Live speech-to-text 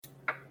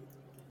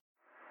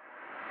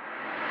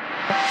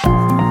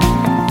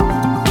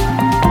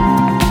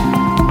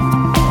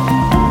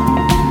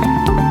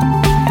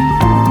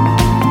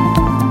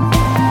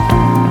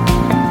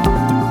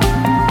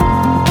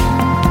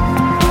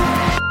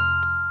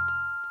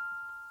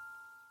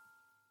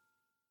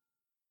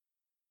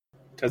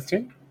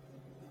Testing.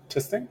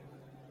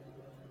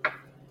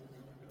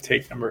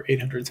 Take number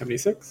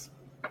 876.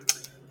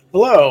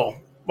 Hello.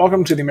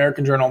 Welcome to the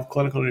American Journal of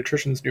Clinical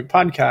Nutrition's new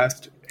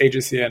podcast,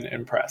 AJCN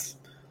in Press.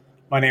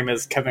 My name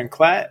is Kevin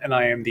Klatt, and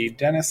I am the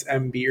Dennis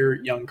M. Beer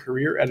Young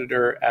Career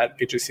Editor at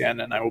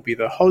AJCN, and I will be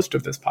the host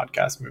of this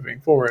podcast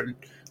moving forward,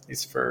 at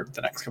least for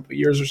the next couple of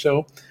years or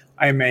so.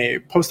 I am a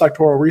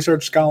postdoctoral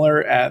research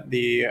scholar at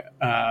the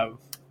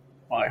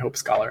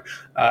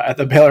at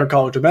the Baylor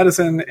College of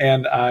Medicine,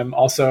 and I'm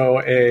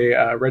also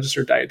a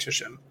registered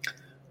dietitian.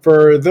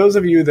 For those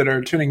of you that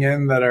are tuning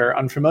in that are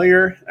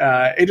unfamiliar,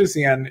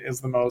 AJCN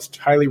is the most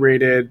highly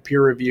rated,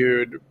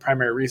 peer-reviewed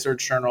primary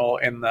research journal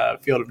in the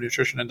field of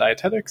nutrition and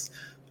dietetics.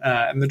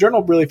 And the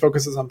journal really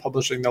focuses on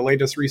publishing the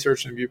latest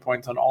research and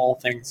viewpoints on all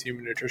things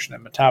human nutrition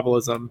and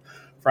metabolism,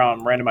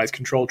 from randomized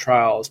controlled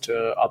trials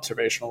to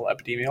observational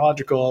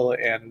epidemiological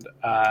and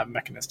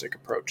mechanistic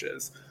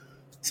approaches.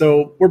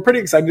 So we're pretty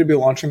excited to be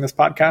launching this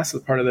podcast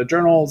as part of the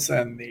journals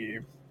and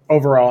the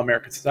overall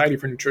American Society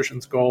for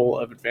Nutrition's goal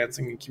of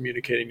advancing and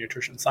communicating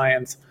nutrition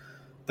science.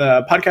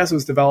 The podcast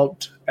was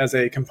developed as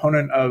a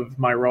component of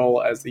my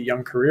role as the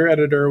Young Career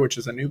Editor, which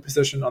is a new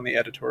position on the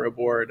editorial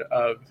board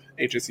of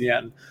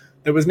AJCN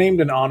that was named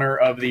in honor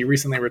of the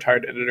recently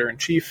retired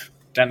editor-in-chief,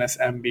 Dennis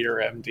M. Beer,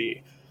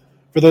 MD.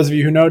 For those of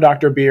you who know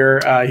Dr. Beer,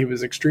 he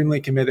was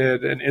extremely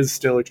committed and is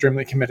still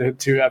extremely committed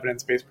to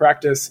evidence-based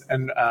practice,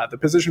 and the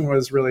position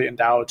was really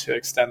endowed to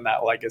extend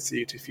that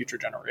legacy to future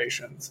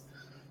generations.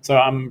 So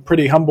I'm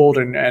pretty humbled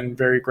and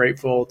very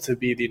grateful to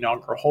be the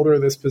inaugural holder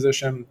of this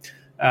position,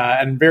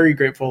 and very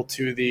grateful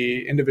to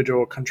the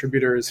individual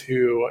contributors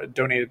who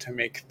donated to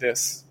make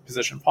this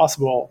position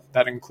possible.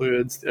 That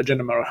includes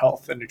Agenda Mental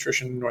Health and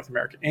Nutrition North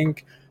America,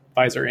 Inc.,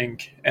 Pfizer,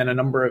 Inc., and a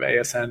number of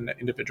ASN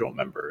individual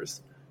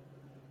members.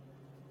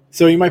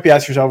 So you might be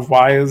asking yourself,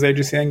 why is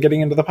AJCN getting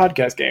into the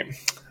podcast game?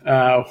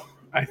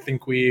 I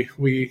think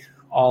we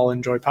all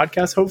enjoy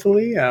podcasts,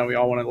 hopefully. We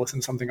all want to listen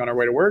to something on our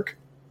way to work.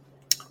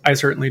 I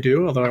certainly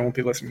do, although I won't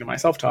be listening to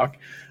myself talk.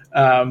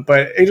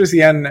 But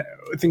AJCN,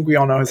 I think we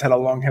all know, has had a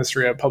long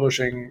history of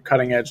publishing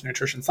cutting-edge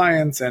nutrition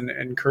science and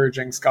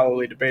encouraging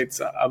scholarly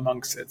debates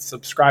amongst its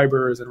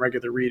subscribers and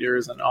regular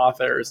readers and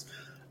authors.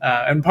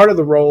 And part of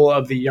the role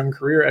of the Young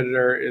Career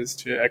Editor is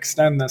to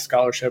extend the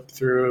scholarship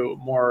through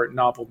more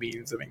novel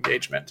means of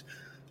engagement.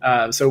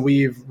 So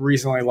we've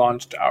recently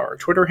launched our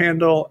Twitter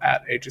handle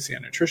at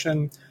AJCN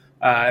Nutrition,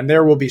 and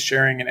there we'll be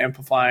sharing and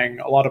amplifying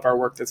a lot of our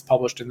work that's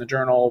published in the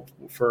journal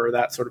for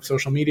that sort of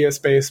social media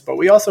space. But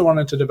we also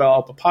wanted to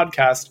develop a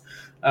podcast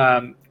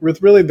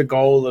with really the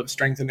goal of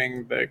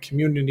strengthening the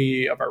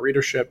community of our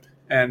readership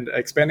and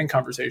expanding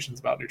conversations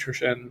about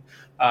nutrition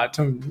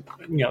to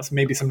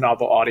maybe some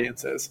novel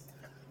audiences.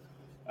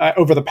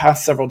 Over the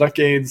past several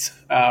decades,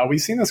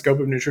 we've seen the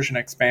scope of nutrition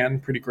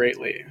expand pretty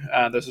greatly.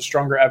 There's a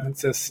stronger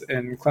emphasis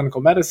in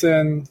clinical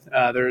medicine.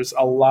 There's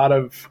a lot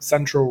of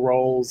central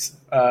roles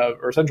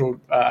or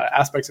central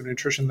aspects of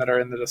nutrition that are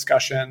in the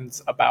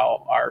discussions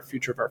about our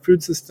future of our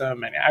food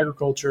system and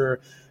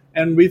agriculture.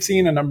 And we've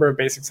seen a number of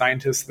basic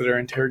scientists that are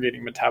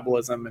interrogating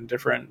metabolism in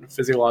different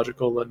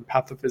physiological and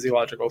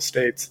pathophysiological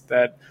states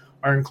that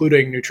are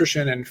including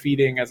nutrition and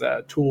feeding as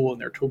a tool in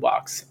their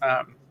toolbox.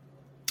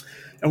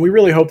 And we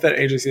really hope that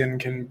AJCN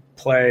can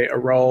play a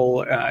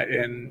role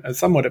in a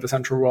somewhat of a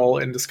central role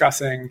in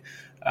discussing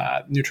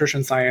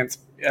nutrition science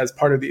as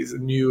part of these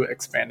new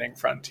expanding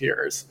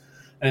frontiers.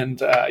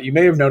 And you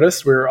may have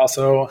noticed we're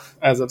also,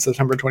 as of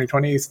September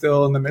 2020,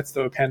 still in the midst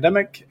of a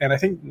pandemic. And I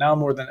think now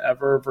more than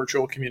ever,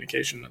 virtual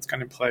communication is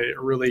going to play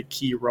a really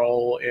key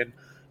role in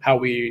how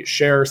we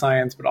share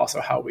science, but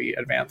also how we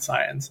advance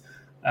science.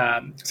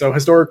 So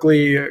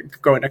historically,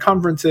 going to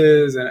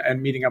conferences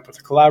and meeting up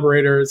with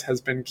collaborators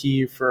has been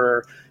key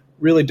for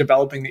really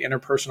developing the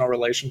interpersonal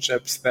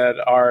relationships that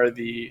are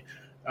the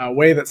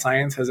way that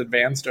science has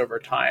advanced over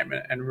time,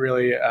 and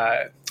really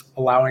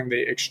allowing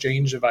the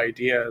exchange of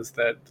ideas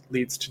that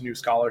leads to new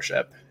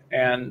scholarship.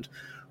 And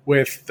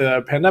with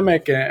the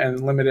pandemic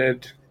and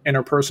limited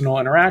interpersonal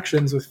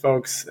interactions with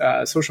folks,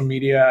 social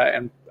media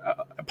and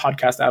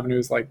podcast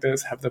avenues like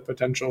this have the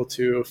potential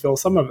to fill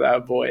some of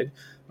that void.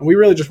 And we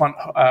really just want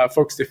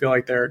folks to feel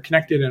like they're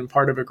connected and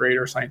part of a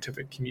greater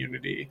scientific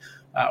community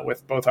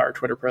with both our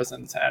Twitter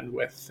presence and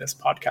with this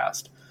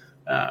podcast.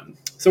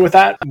 So with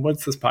that,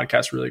 what's this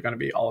podcast really going to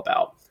be all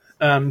about?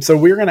 So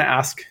we're going to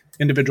ask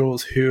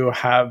individuals who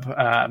have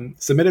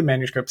submitted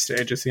manuscripts to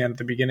AJCN at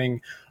the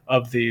beginning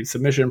of the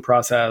submission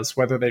process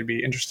whether they'd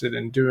be interested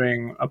in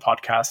doing a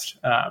podcast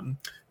and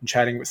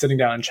sitting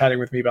down and chatting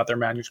with me about their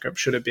manuscript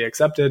should it be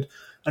accepted.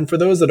 And for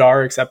those that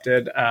are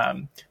accepted,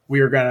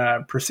 we are going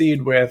to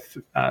proceed with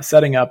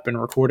setting up and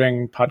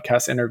recording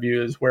podcast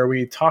interviews where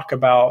we talk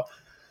about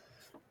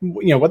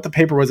what the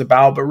paper was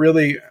about, but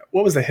really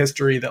what was the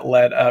history that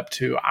led up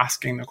to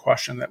asking the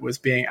question that was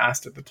being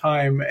asked at the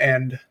time,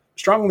 and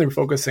strongly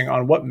focusing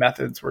on what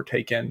methods were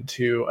taken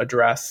to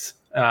address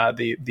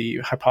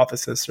the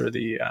hypothesis or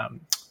the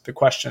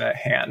question at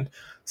hand.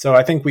 So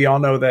I think we all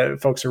know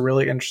that folks are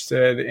really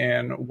interested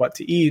in what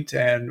to eat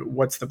and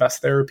what's the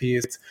best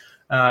therapies.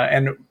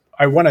 And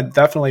I want to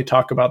definitely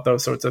talk about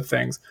those sorts of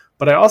things,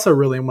 but I also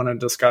really want to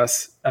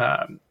discuss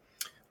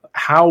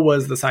how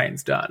was the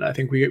science done. I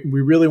think we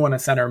really want to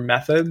center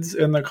methods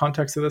in the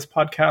context of this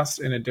podcast,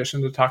 in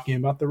addition to talking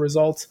about the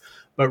results,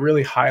 but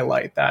really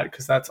highlight that,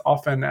 because that's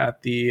often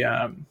at the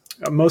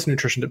most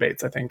nutrition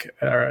debates, I think,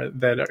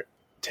 that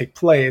take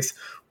place.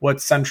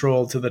 What's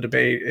central to the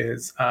debate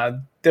is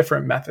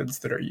different methods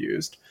that are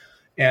used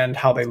and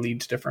how they lead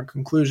to different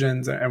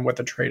conclusions, and what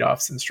the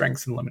trade-offs and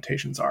strengths and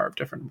limitations are of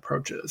different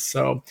approaches.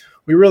 So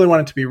we really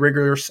want it to be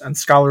rigorous and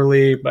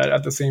scholarly, but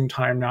at the same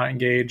time not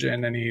engage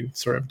in any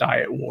sort of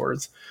diet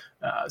wars.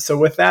 So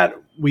with that,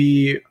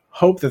 we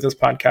hope that this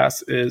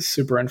podcast is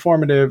super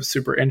informative,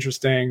 super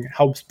interesting,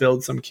 helps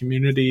build some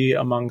community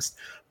amongst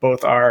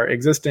both our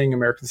existing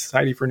American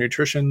Society for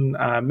Nutrition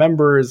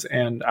members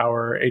and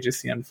our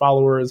AJCN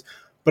followers.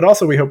 But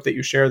also, we hope that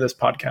you share this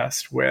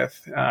podcast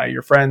with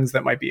your friends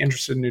that might be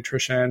interested in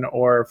nutrition,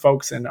 or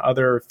folks in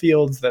other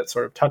fields that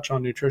sort of touch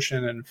on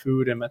nutrition and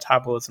food and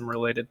metabolism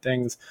related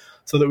things,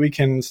 so that we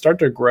can start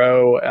to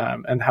grow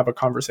and have a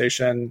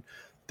conversation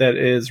that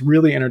is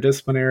really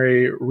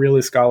interdisciplinary,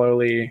 really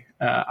scholarly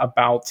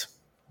about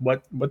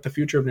what the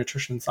future of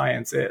nutrition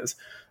science is.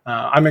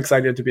 I'm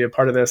excited to be a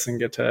part of this and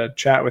get to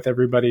chat with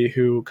everybody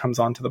who comes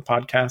onto the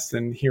podcast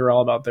and hear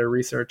all about their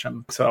research.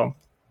 So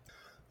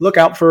look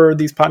out for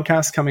these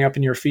podcasts coming up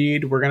in your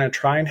feed. We're going to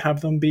try and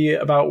have them be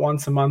about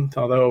once a month,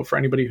 although for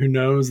anybody who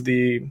knows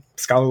the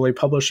scholarly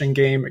publishing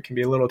game, it can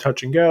be a little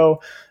touch and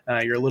go.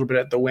 You're a little bit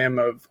at the whim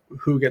of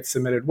who gets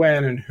submitted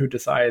when and who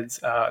decides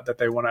that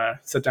they want to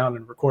sit down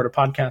and record a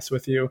podcast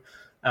with you.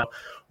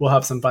 We'll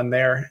have some fun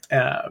there.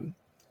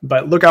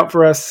 But look out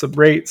for us,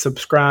 rate,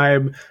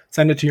 subscribe,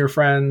 send it to your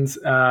friends.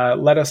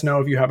 Let us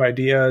know if you have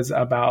ideas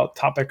about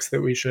topics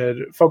that we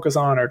should focus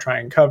on or try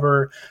and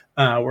cover.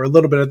 We're a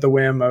little bit at the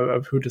whim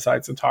of who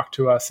decides to talk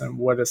to us and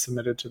what is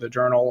submitted to the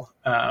journal.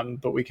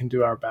 But we can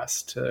do our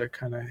best to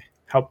kind of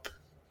help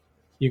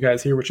you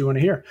guys hear what you want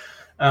to hear.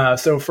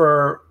 So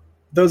for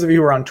those of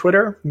you who are on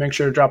Twitter, make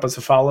sure to drop us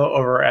a follow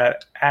over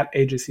at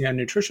AJCN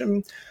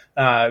Nutrition.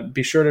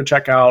 Be sure to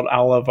check out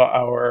all of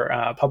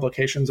our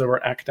publications over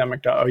at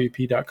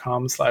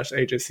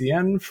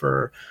academic.oup.com/AJCN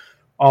for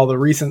all the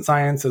recent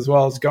science, as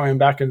well as going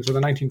back into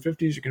the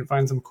 1950s. You can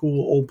find some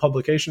cool old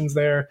publications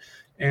there.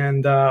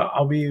 And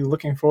I'll be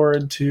looking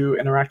forward to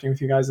interacting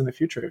with you guys in the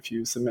future if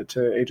you submit to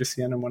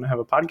AJCN and want to have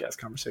a podcast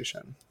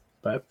conversation.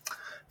 But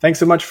thanks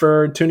so much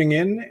for tuning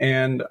in,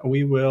 and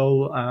we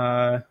will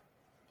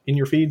in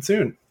your feed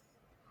soon.